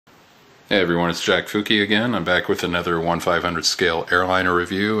Hey everyone, it's Jack Fuki again. I'm back with another 1/500 scale airliner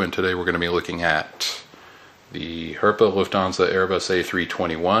review, and today we're going to be looking at the Herpa Lufthansa Airbus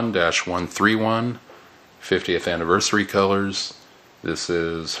A321-131 50th anniversary colors. This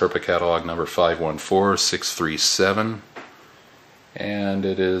is Herpa catalog number 514637, and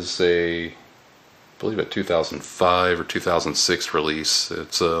it is I believe a 2005 or 2006 release.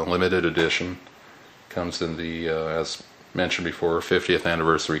 It's a limited edition. Comes in the, as mentioned before, 50th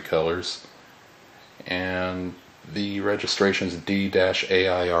anniversary colors, and the registration is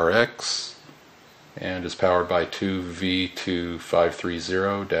D-AIRX and is powered by two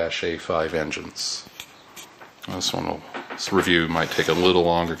V2530-A5 engines. This review might take a little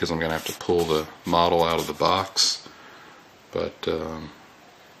longer because I'm going to have to pull the model out of the box, but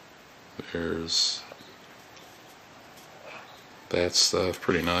there's that stuff,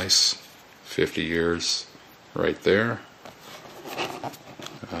 pretty nice. 50 years right there.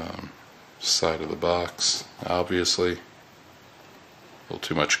 Side of the box, obviously. A little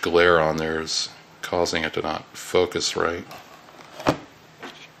too much glare on there is causing it to not focus right.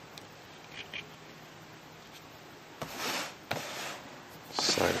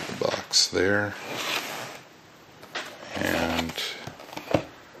 Side of the box there. And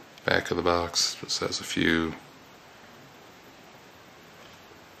back of the box just has a few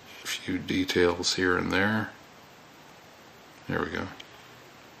details here and there. There we go.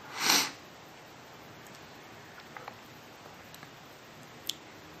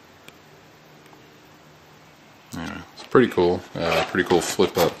 Yeah, it's pretty cool. Pretty cool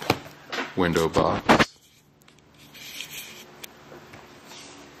flip-up window box.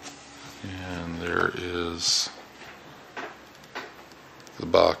 And there is the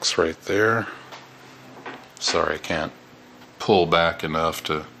box right there. Sorry, I can't pull back enough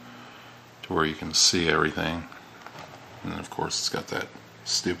to where you can see everything. And then of course it's got that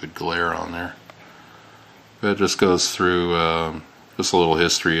stupid glare on there. But it just goes through just a little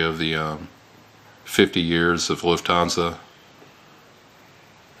history of the 50 years of Lufthansa.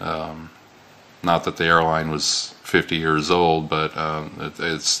 Not that the airline was 50 years old, but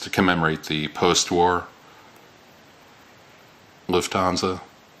it's to commemorate the post-war Lufthansa.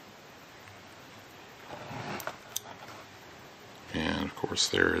 And of course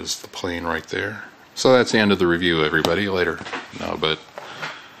there is the plane right there. So that's the end of the review, everybody. Later. No, but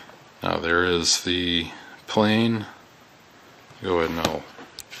now there is the plane. Go ahead and I'll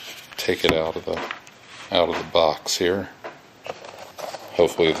take it out of the box here.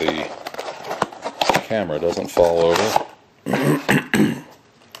 Hopefully the camera doesn't fall over.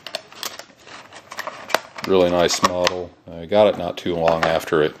 Really nice model. I got it not too long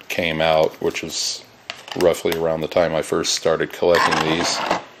after it came out, which is roughly around the time I first started collecting these.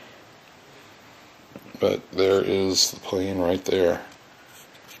 But there is the plane right there.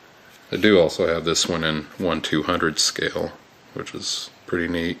 I do also have this one in 1/200 scale, which is pretty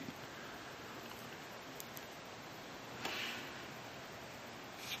neat.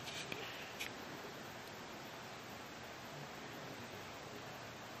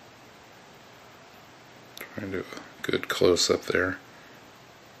 Trying to do a good close-up there.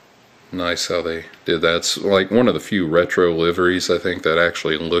 Nice how they did that. It's like one of the few retro liveries I think that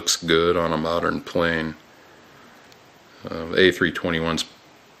actually looks good on a modern plane. A321's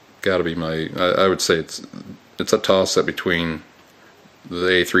got to be my. I would say it's a toss-up between the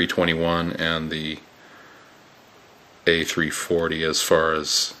A321 and the A340 as far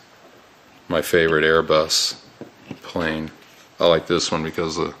as my favorite Airbus plane. I like this one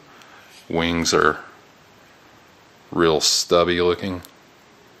because the wings are real stubby looking.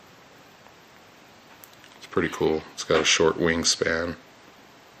 Pretty cool. It's got a short wingspan.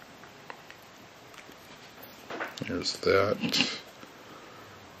 There's that.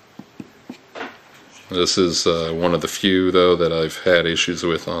 This is one of the few though that I've had issues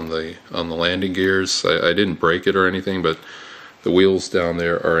with on the landing gears. I didn't break it or anything, but the wheels down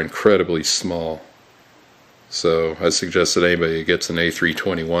there are incredibly small. So I suggest that anybody who gets an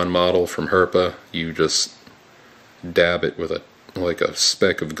A321 model from Herpa, you just dab it with like a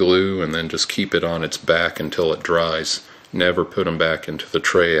speck of glue and then just keep it on its back until it dries. Never put them back into the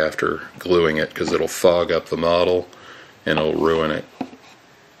tray after gluing it because it'll fog up the model and it'll ruin it.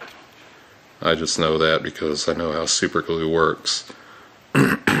 I just know that because I know how super glue works.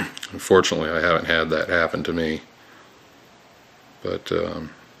 Unfortunately I haven't had that happen to me, but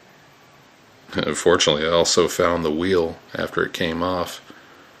unfortunately I also found the wheel after it came off.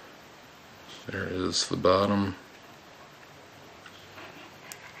 There is the bottom.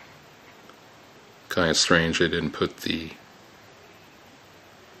 Kind of strange they didn't put the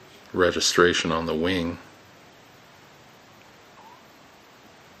registration on the wing.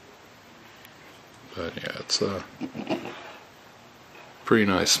 But yeah, it's a pretty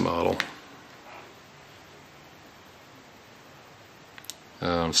nice model.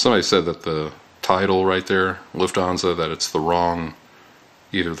 Somebody said that the title right there, Lufthansa, that it's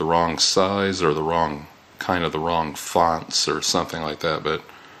either the wrong size or the wrong fonts or something like that, but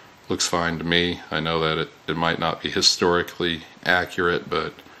looks fine to me. I know that it might not be historically accurate,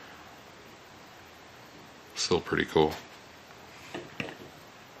 but still pretty cool.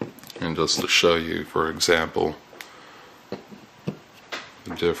 And just to show you, for example,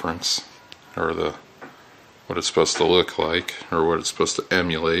 the difference, or what it's supposed to look like, or what it's supposed to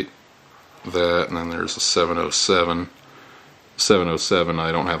emulate, that, and then there's a 707. 707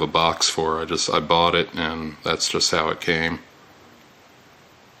 I don't have a box for, I bought it and that's just how it came.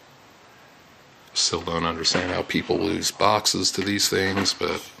 Still don't understand how people lose boxes to these things,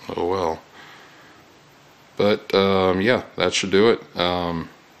 but oh well. But yeah, that should do it.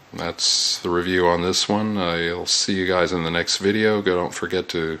 That's the review on this one. I'll see you guys in the next video. Don't forget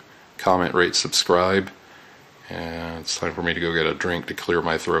to comment, rate, subscribe. And it's time for me to go get a drink to clear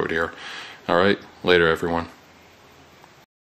my throat here. Alright, later everyone.